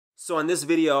So in this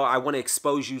video, I want to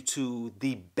expose you to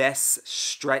the best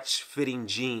stretch fitting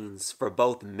jeans for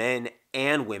both men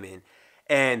and women.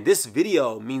 And this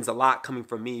video means a lot coming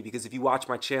from me because if you watch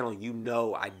my channel, you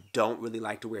know I don't really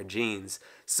like to wear jeans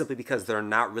simply because they're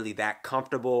not really that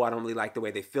comfortable. I don't really like the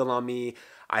way they feel on me.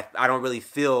 I don't really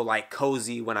feel like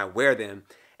cozy when I wear them.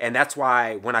 And that's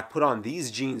why when I put on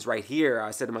these jeans right here,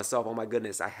 I said to myself, oh my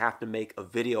goodness, I have to make a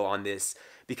video on this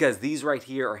because these right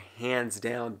here are hands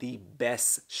down the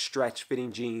best stretch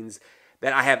fitting jeans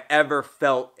that I have ever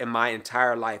felt in my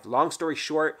entire life. Long story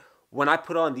short, when I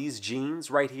put on these jeans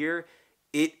right here,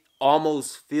 it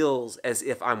almost feels as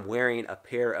if I'm wearing a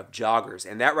pair of joggers.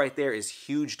 And that right there is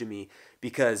huge to me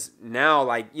because now,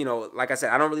 like I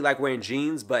said, I don't really like wearing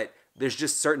jeans, but there's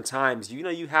just certain times,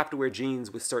 you have to wear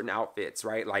jeans with certain outfits,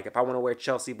 right? Like if I want to wear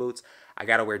Chelsea boots, I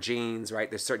got to wear jeans, right?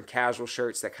 There's certain casual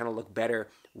shirts that kind of look better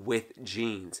with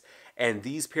jeans. And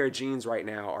these pair of jeans right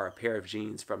now are a pair of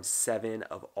jeans from Seven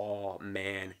of All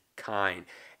Mankind.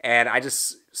 And I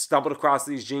just stumbled across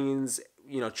these jeans,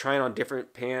 trying on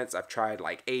different pants. I've tried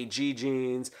like AG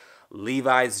jeans,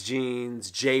 Levi's jeans,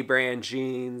 J brand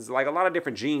jeans, like a lot of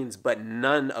different jeans, but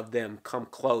none of them come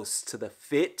close to the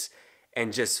fit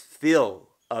and just feel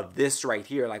of this right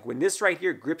here. Like when this right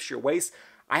here grips your waist,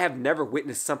 I have never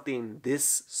witnessed something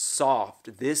this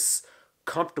soft, this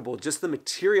comfortable. Just the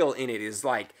material in it is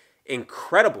like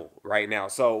incredible right now.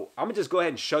 So I'm gonna just go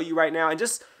ahead and show you right now. And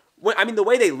just, the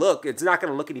way they look, it's not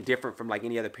gonna look any different from like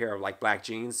any other pair of like black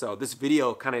jeans. So this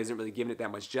video kind of isn't really giving it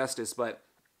that much justice, but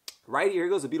right here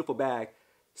goes a beautiful bag.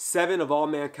 Seven of All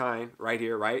Mankind right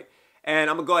here, right?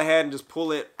 And I'm going to go ahead and just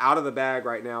pull it out of the bag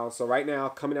right now. So right now,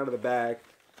 coming out of the bag,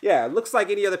 yeah, it looks like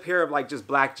any other pair of like just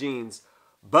black jeans.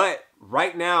 But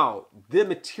right now, the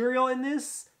material in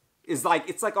this is like,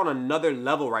 it's like on another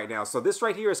level right now. So this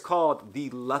right here is called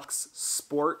the Luxe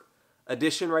Sport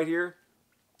edition right here.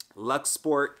 Luxe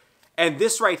Sport. And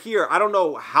this right here, I don't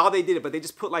know how they did it, but they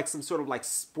just put like some sort of like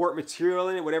sport material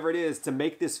in it, whatever it is, to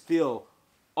make this feel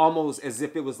almost as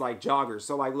if it was like joggers.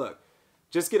 So like, look,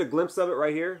 just get a glimpse of it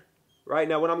right here. Right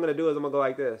now, what I'm going to do is I'm going to go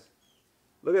like this.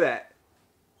 Look at that.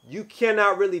 You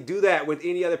cannot really do that with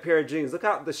any other pair of jeans. Look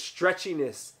how the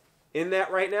stretchiness in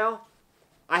that right now.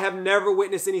 I have never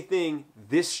witnessed anything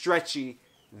this stretchy,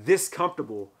 this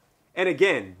comfortable. And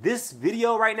again, this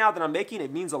video right now that I'm making,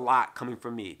 it means a lot coming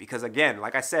from me. Because again,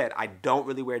 like I said, I don't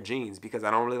really wear jeans because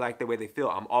I don't really like the way they feel.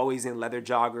 I'm always in leather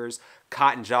joggers,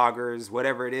 cotton joggers,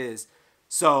 whatever it is.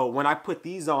 So when I put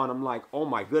these on, I'm like, oh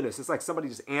my goodness, it's like somebody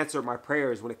just answered my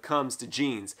prayers when it comes to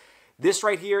jeans. This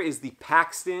right here is the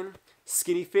Paxton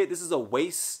Skinny Fit. This is a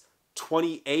waist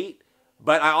 28,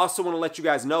 but I also want to let you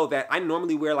guys know that I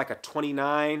normally wear like a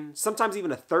 29, sometimes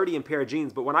even a 30 in pair of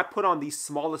jeans. But when I put on these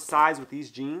smallest size with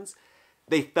these jeans,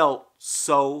 they felt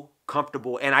so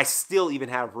comfortable. And I still even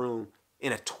have room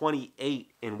in a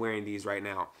 28 in wearing these right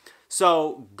now.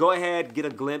 So go ahead, get a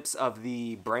glimpse of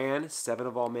the brand, Seven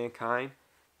of All Mankind.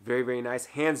 Very, very nice.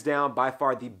 Hands down, by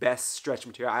far the best stretch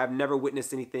material. I have never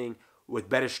witnessed anything with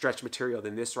better stretch material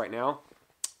than this right now.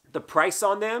 The price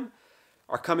on them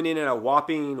are coming in at a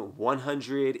whopping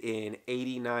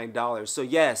 $189. So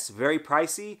yes, very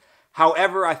pricey.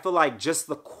 However, I feel like just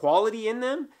the quality in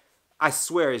them, I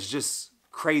swear, is just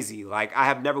crazy. Like I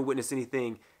have never witnessed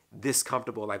anything this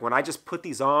comfortable. Like when I just put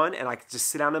these on and I could just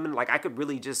sit on them and like I could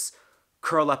really just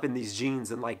curl up in these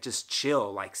jeans and like just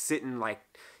chill, like sit in like,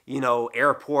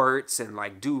 airports and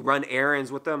like run errands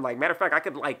with them. Like matter of fact, I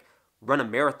could like run a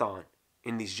marathon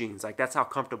in these jeans. Like that's how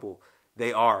comfortable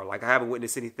they are. Like I haven't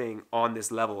witnessed anything on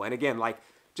this level. And again, like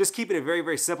just keeping it very,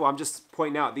 very simple. I'm just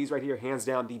pointing out these right here, hands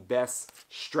down, the best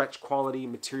stretch quality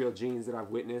material jeans that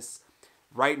I've witnessed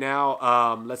right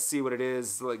now. Let's see what it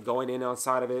is like going in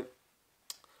outside of it.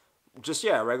 Just,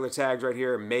 yeah, regular tags right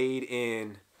here, made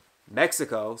in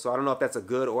Mexico. So I don't know if that's a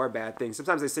good or a bad thing.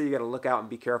 Sometimes they say you got to look out and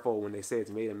be careful when they say it's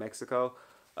made in Mexico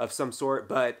of some sort.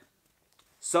 But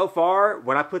so far,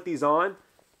 when I put these on,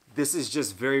 this is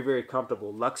just very, very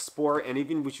comfortable. Luxe Sport, and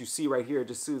even what you see right here,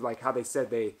 just see like how they said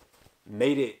they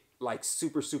made it like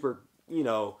super, super,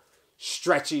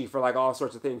 stretchy for like all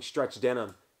sorts of things, stretch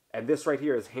denim. And this right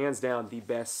here is hands down the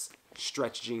best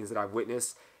stretch jeans that I've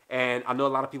witnessed. And I know a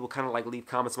lot of people kind of like leave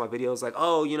comments on my videos like,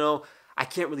 oh, I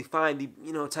can't really find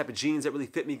the, type of jeans that really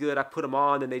fit me good. I put them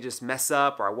on and they just mess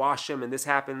up, or I wash them and this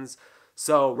happens.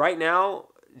 So right now,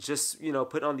 just,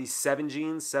 putting on these Seven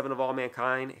jeans, Seven of All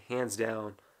Mankind, hands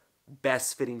down,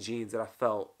 best fitting jeans that I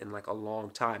felt in like a long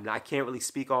time. Now I can't really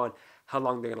speak on how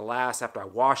long they're going to last after I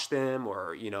wash them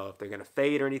or, if they're going to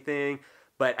fade or anything.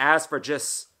 But as for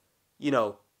just,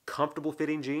 comfortable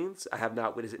fitting jeans, I have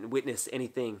not witnessed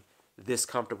anything this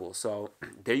comfortable. So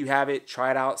there you have it.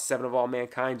 Try it out. 7 of All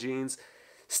Mankind jeans.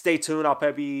 Stay tuned.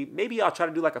 Maybe I'll try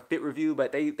to do like a fit review,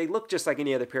 but they look just like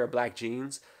any other pair of black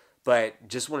jeans. But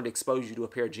just wanted to expose you to a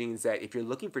pair of jeans that if you're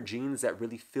looking for jeans that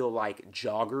really feel like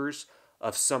joggers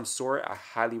of some sort, I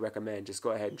highly recommend just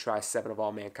go ahead and try 7 of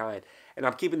All Mankind. And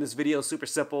I'm keeping this video super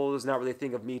simple. It's not really a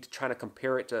thing of me trying to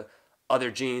compare it to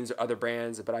other jeans or other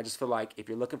brands, but I just feel like if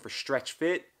you're looking for stretch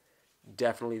fit,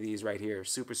 definitely these right here.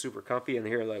 Super, super comfy. And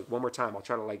here, like, one more time, I'll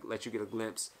try to like let you get a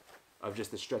glimpse of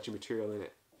just the stretchy material in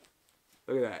it.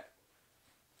 Look at that.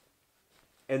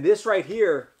 And this right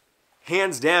here,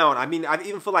 hands down, I mean, I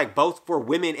even feel like both for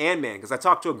women and men, because I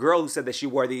talked to a girl who said that she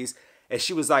wore these, and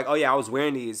she was like, oh yeah, I was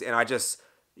wearing these, and I just,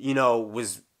 you know,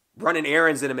 was running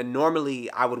errands in them, and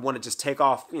normally I would want to just take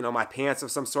off, you know, my pants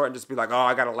of some sort and just be like, oh,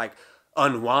 I gotta like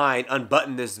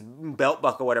unbutton this belt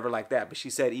buckle or whatever like that. But she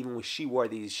said even when she wore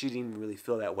these, she didn't really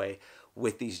feel that way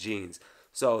with these jeans.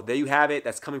 So there you have it.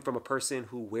 That's coming from a person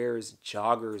who wears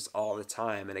joggers all the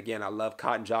time. And again, I love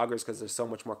cotton joggers because they're so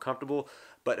much more comfortable.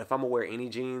 But if I'm gonna wear any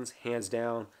jeans, hands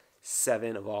down,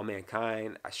 7 of All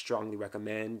Mankind. I strongly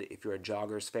recommend if you're a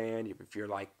joggers fan, if you're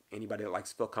like anybody that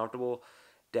likes to feel comfortable,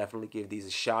 definitely give these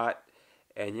a shot.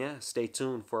 And yeah, stay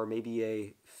tuned for maybe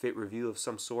a fit review of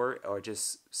some sort or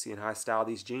just seeing how I style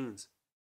these jeans.